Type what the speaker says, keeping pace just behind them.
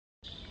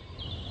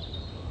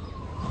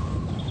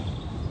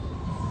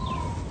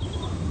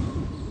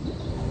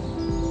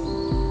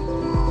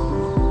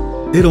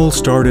It all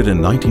started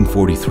in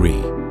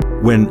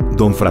 1943, when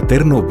Don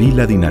Fraterno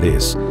Vila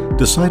Dinares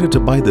decided to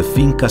buy the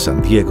Finca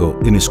San Diego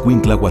in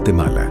Escuintla,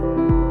 Guatemala.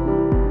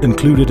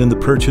 Included in the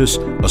purchase,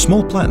 a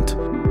small plant,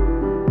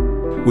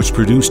 which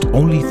produced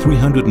only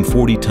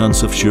 340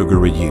 tons of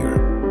sugar a year.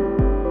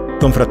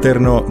 Don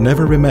Fraterno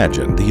never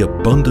imagined the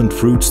abundant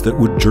fruits that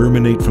would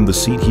germinate from the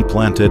seed he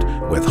planted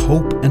with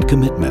hope and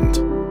commitment.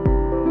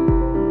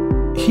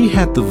 He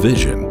had the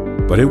vision,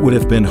 but it would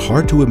have been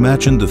hard to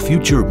imagine the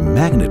future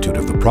magnitude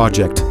of the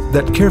project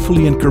that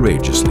carefully and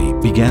courageously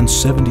began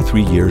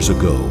 73 years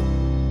ago.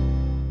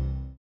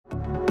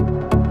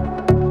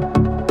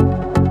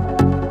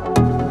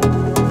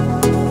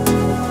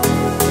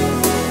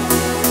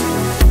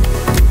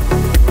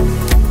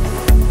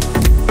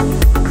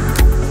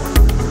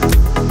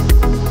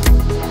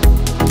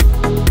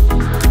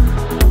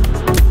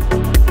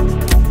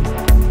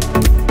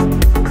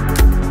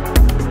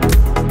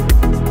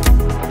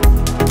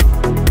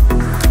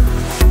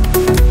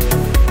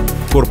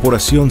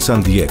 Corporación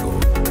San Diego,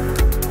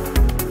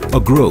 a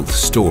growth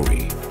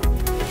story.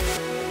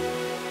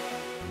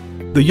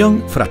 The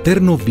young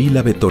Fraterno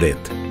Vila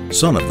Betoret,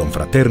 son of Don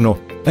Fraterno,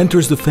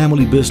 enters the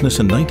family business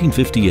in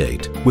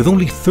 1958 with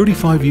only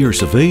 35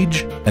 years of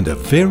age and a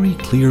very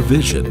clear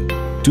vision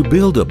to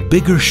build a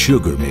bigger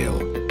sugar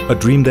mill, a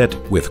dream that,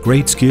 with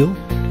great skill,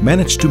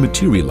 managed to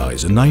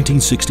materialize in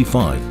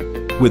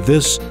 1965. With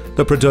this,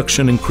 the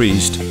production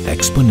increased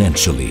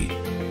exponentially.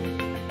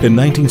 In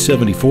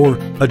 1974,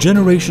 a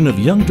generation of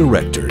young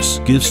directors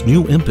gives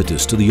new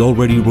impetus to the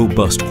already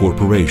robust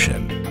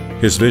corporation.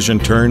 His vision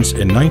turns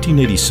in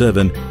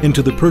 1987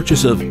 into the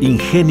purchase of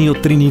Ingenio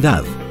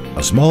Trinidad,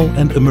 a small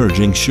and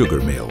emerging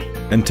sugar mill.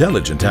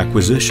 Intelligent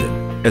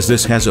acquisition, as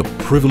this has a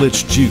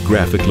privileged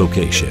geographic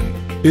location.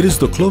 It is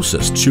the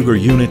closest sugar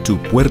unit to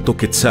Puerto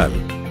Quetzal,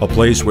 a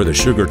place where the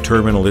sugar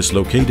terminal is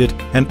located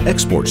and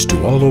exports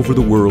to all over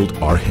the world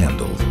are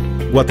handled.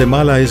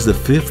 Guatemala is the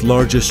 5th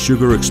largest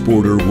sugar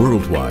exporter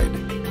worldwide.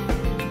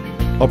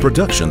 A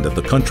production that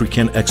the country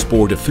can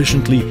export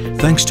efficiently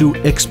thanks to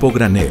Expo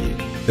Granel,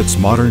 its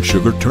modern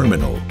sugar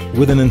terminal,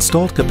 with an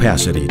installed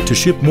capacity to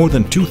ship more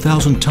than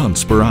 2,000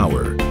 tons per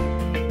hour.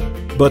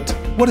 But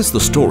what is the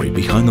story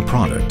behind the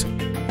product?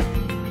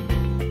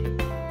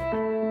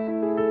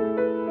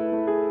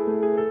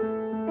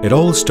 It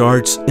all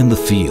starts in the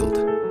field.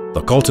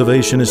 The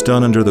cultivation is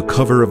done under the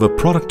cover of a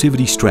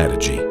productivity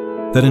strategy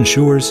that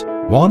ensures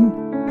 1.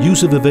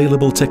 Use of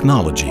available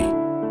technology,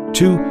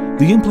 2.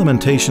 The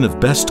implementation of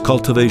best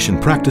cultivation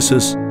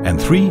practices, and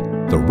 3.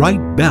 The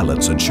right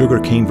balance in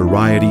sugarcane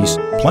varieties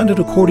planted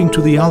according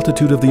to the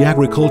altitude of the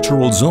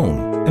agricultural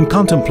zone and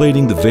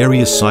contemplating the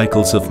various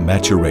cycles of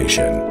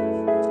maturation.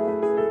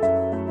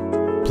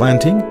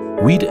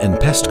 Planting, weed and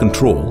pest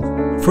control,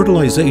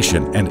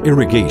 fertilization and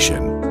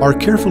irrigation are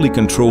carefully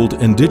controlled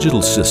in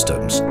digital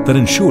systems that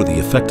ensure the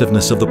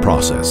effectiveness of the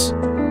process.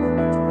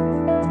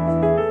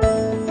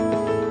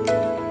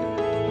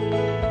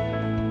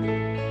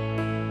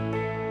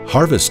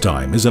 Harvest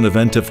time is an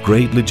event of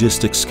great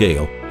logistic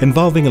scale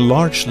involving a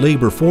large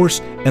labor force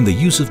and the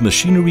use of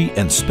machinery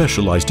and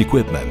specialized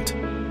equipment.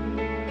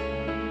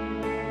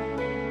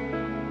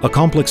 A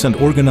complex and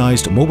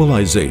organized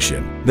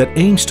mobilization that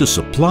aims to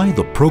supply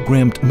the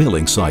programmed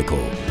milling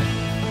cycle.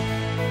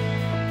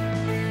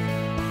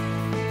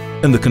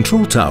 In the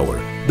control tower,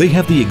 they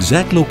have the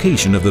exact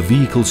location of the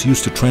vehicles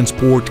used to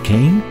transport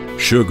cane,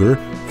 sugar,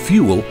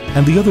 fuel,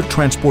 and the other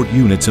transport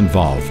units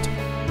involved.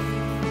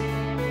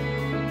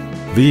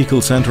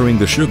 Vehicles entering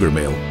the sugar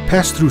mill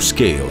pass through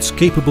scales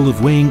capable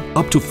of weighing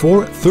up to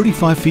 4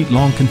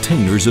 35-feet-long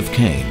containers of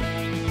cane.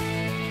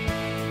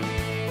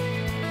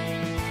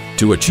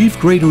 To achieve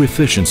greater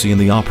efficiency in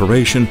the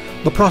operation,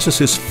 the process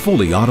is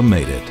fully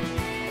automated.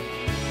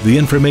 The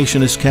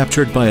information is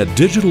captured by a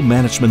digital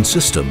management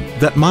system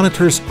that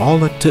monitors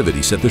all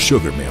activities at the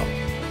sugar mill.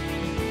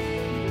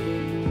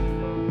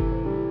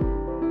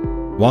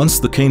 Once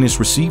the cane is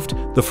received,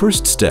 the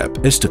first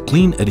step is to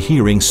clean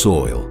adhering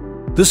soil.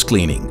 This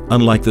cleaning,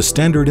 unlike the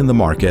standard in the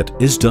market,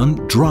 is done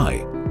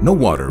dry. No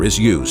water is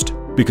used,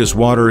 because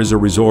water is a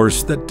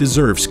resource that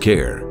deserves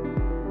care.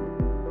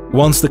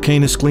 Once the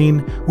cane is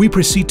clean, we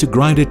proceed to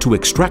grind it to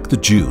extract the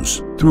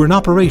juice through an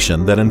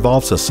operation that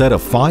involves a set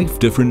of 5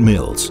 different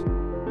mills.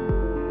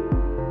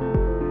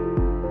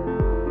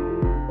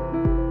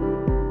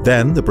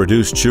 Then the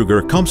produced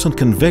sugar comes on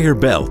conveyor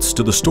belts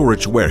to the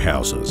storage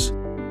warehouses.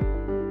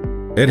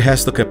 It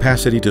has the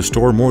capacity to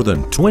store more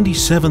than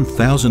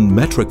 27,000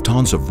 metric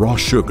tons of raw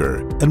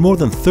sugar and more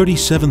than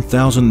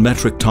 37,000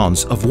 metric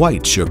tons of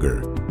white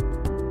sugar.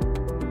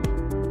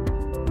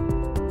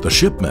 The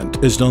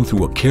shipment is done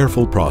through a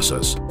careful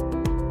process.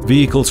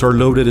 Vehicles are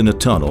loaded in a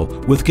tunnel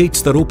with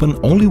gates that open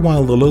only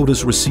while the load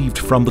is received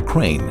from the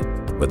crane.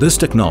 With this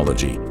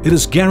technology, it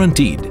is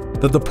guaranteed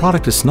that the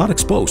product is not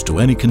exposed to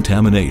any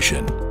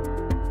contamination.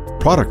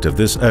 Product of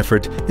this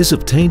effort is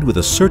obtained with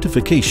a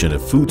certification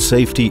of Food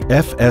Safety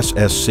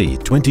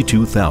FSSC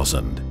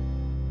 22000.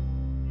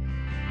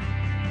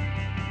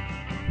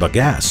 The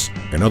gas,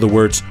 in other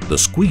words, the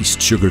squeezed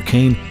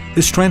sugarcane,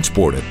 is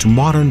transported to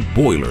modern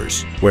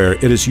boilers, where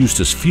it is used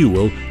as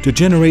fuel to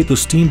generate the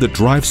steam that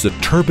drives the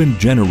turbine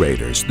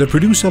generators that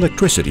produce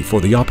electricity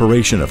for the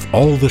operation of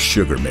all the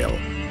sugar mill.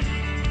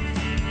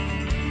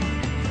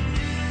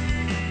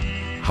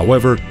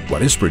 However,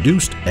 what is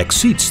produced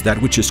exceeds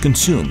that which is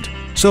consumed,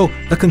 so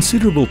a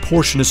considerable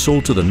portion is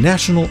sold to the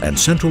National and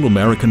Central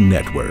American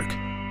network.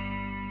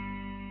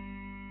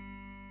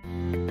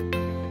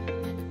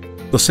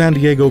 The San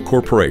Diego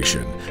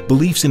Corporation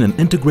believes in an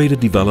integrated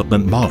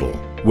development model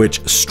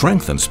which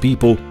strengthens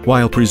people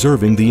while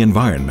preserving the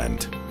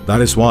environment.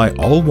 That is why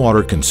all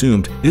water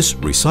consumed is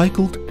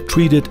recycled,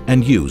 treated,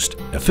 and used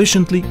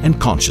efficiently and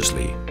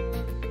consciously.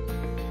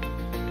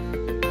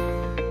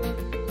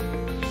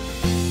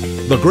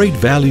 The great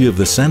value of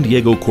the San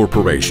Diego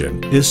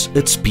Corporation is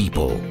its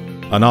people.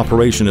 An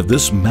operation of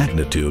this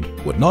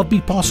magnitude would not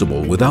be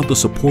possible without the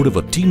support of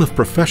a team of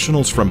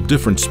professionals from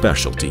different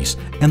specialties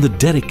and the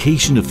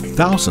dedication of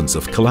thousands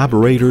of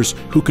collaborators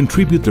who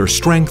contribute their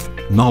strength,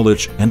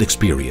 knowledge, and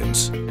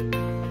experience.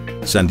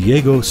 San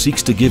Diego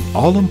seeks to give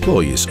all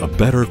employees a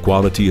better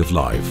quality of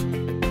life.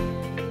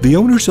 The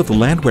owners of the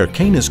land where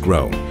cane is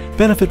grown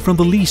benefit from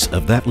the lease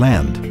of that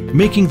land,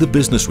 making the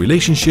business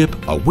relationship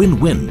a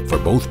win-win for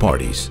both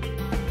parties.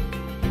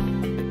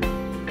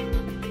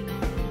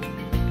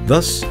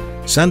 Thus,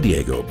 San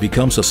Diego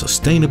becomes a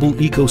sustainable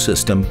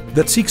ecosystem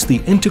that seeks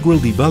the integral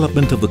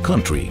development of the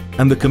country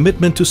and the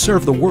commitment to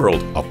serve the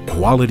world a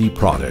quality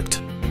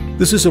product.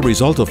 This is a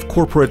result of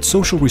corporate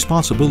social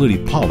responsibility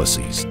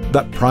policies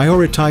that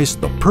prioritize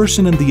the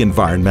person and the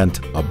environment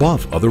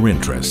above other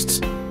interests.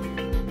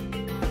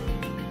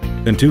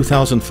 In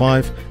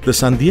 2005, the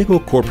San Diego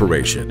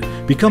Corporation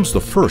becomes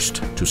the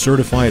first to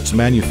certify its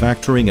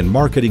manufacturing and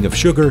marketing of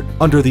sugar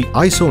under the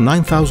ISO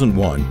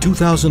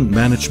 9001-2000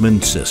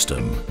 management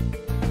system.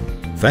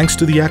 Thanks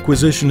to the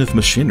acquisition of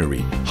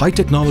machinery,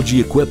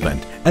 high-technology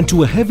equipment, and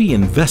to a heavy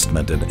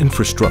investment in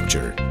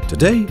infrastructure,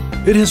 today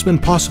it has been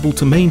possible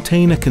to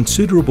maintain a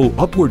considerable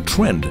upward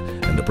trend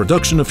in the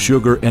production of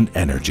sugar and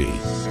energy.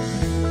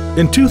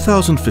 In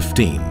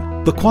 2015,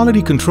 the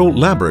Quality Control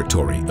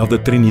Laboratory of the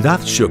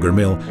Trinidad Sugar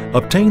Mill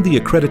obtained the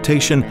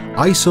accreditation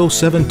ISO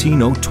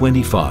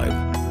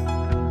 17025.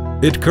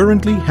 It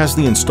currently has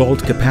the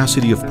installed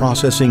capacity of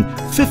processing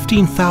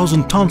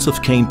 15,000 tons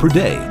of cane per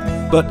day.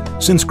 But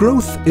since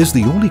growth is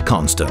the only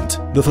constant,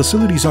 the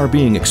facilities are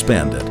being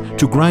expanded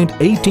to grind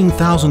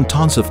 18,000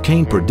 tons of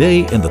cane per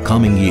day in the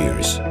coming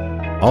years.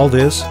 All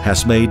this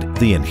has made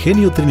the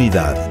Ingenio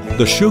Trinidad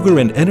the sugar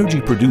and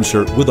energy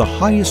producer with the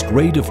highest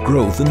rate of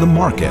growth in the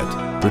market,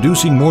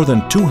 producing more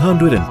than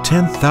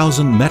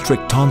 210,000 metric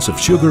tons of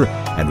sugar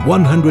and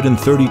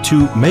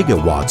 132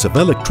 megawatts of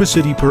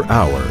electricity per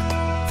hour.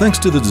 Thanks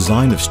to the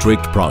design of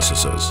strict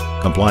processes,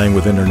 complying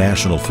with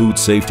international food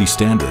safety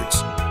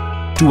standards,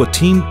 to a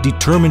team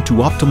determined to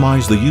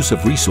optimize the use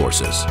of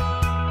resources,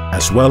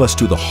 as well as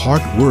to the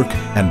hard work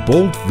and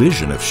bold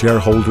vision of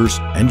shareholders,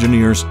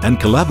 engineers, and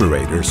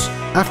collaborators,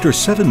 after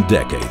 7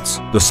 decades,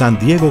 the San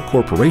Diego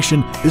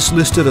Corporation is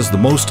listed as the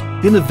most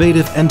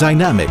innovative and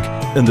dynamic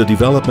in the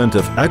development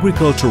of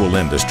agricultural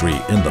industry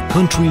in the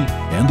country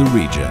and the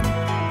region.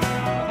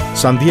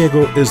 San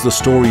Diego is the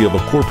story of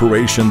a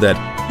corporation that,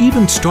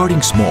 even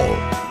starting small,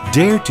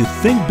 dared to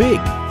think big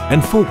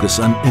and focus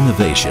on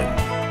innovation.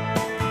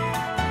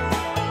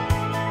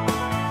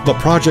 The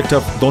project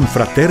of Don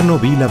Fraterno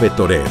Vila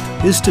Betoret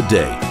is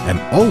today and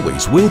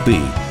always will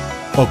be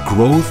a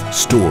growth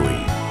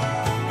story.